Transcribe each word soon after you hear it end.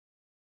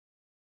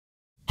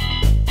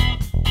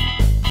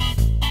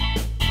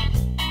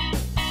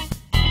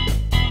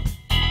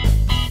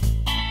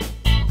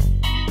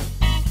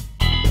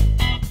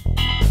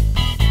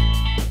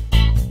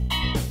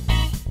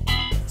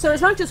So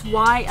it's not just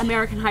why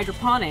American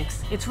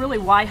hydroponics, it's really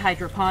why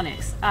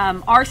hydroponics.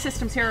 Our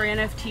systems here are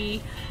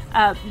NFT.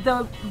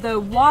 The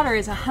water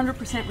is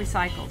 100%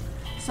 recycled.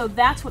 So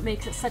that's what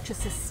makes it such a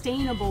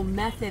sustainable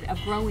method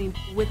of growing.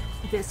 With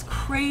this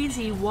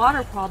crazy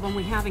water problem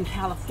we have in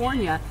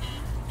California,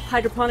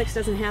 hydroponics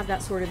doesn't have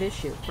that sort of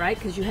issue, right?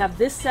 Because you have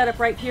this setup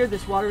right here,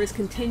 this water is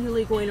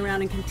continually going around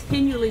and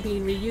continually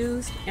being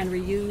reused and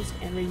reused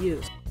and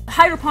reused.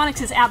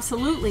 Hydroponics is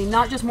absolutely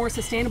not just more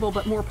sustainable,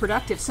 but more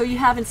productive. So you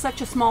have in such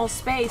a small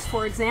space,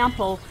 for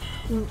example,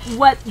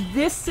 what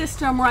this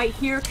system right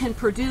here can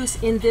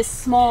produce in this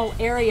small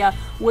area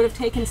would have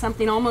taken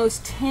something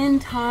almost 10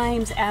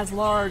 times as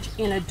large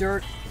in a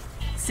dirt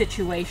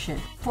situation.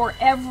 For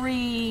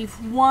every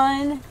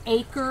 1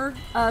 acre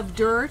of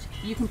dirt,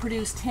 you can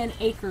produce 10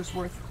 acres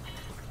worth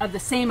of the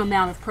same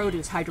amount of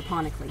produce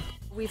hydroponically.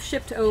 We've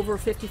shipped to over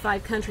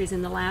 55 countries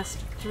in the last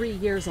 3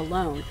 years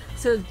alone.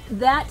 So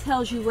that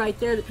tells you right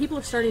there that people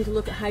are starting to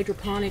look at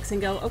hydroponics and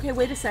go, okay,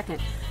 wait a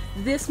second.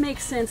 This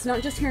makes sense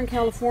not just here in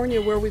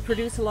California where we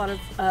produce a lot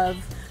of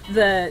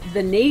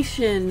the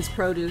nation's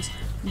produce,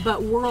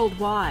 but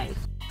worldwide.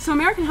 So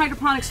American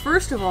Hydroponics,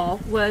 first of all,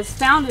 was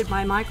founded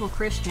by Michael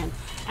Christian,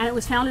 and it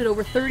was founded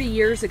over 30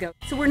 years ago.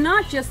 So we're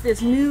not just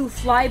this new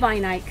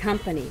fly-by-night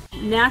company.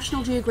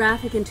 National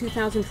Geographic in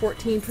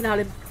 2014 put out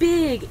a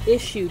big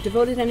issue,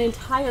 devoted an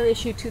entire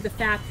issue to the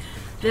fact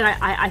that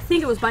I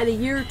think it was by the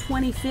year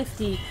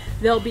 2050,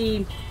 there'll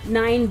be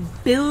 9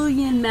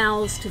 billion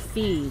mouths to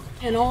feed.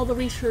 And all the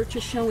research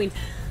is showing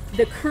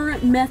the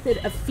current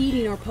method of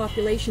feeding our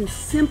population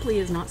simply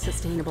is not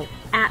sustainable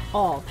at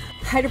all.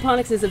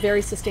 Hydroponics is a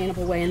very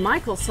sustainable way, and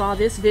Michael saw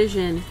this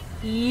vision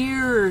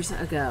years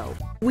ago.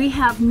 We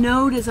have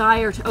no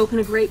desire to open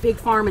a great big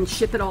farm and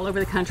ship it all over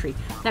the country.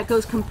 That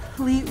goes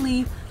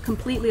completely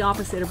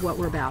opposite of what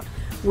we're about.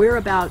 We're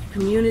about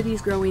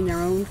communities growing their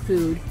own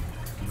food,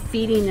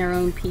 feeding their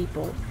own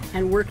people,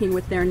 and working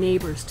with their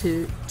neighbors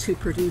to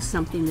produce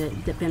something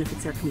that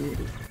benefits their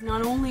community.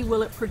 Not only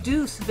will it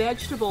produce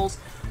vegetables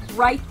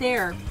right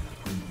there,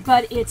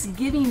 but it's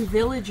giving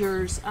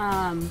villagers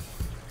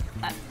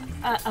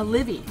a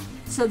living.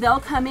 So they'll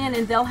come in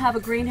and they'll have a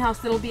greenhouse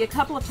that'll be a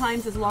couple of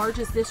times as large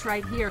as this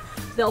right here.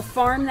 They'll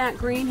farm that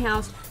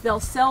greenhouse, they'll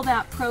sell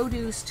that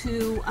produce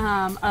to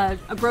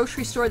a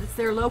grocery store that's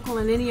there local,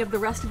 and any of the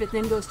rest of it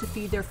then goes to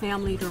feed their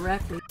family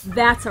directly.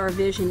 That's our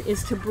vision,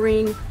 is to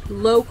bring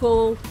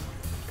local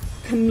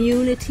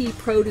community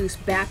produce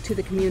back to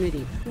the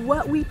community.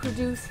 What we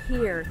produce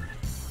here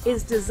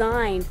is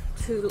designed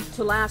to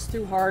last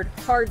through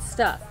hard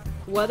stuff.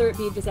 Whether it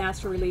be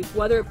disaster relief,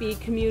 whether it be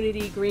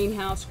community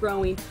greenhouse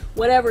growing,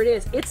 whatever it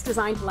is, it's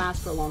designed to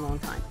last for a long, long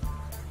time.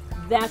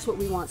 That's what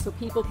we want, so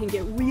people can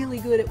get really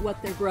good at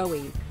what they're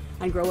growing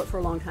and grow it for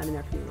a long time in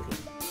their community.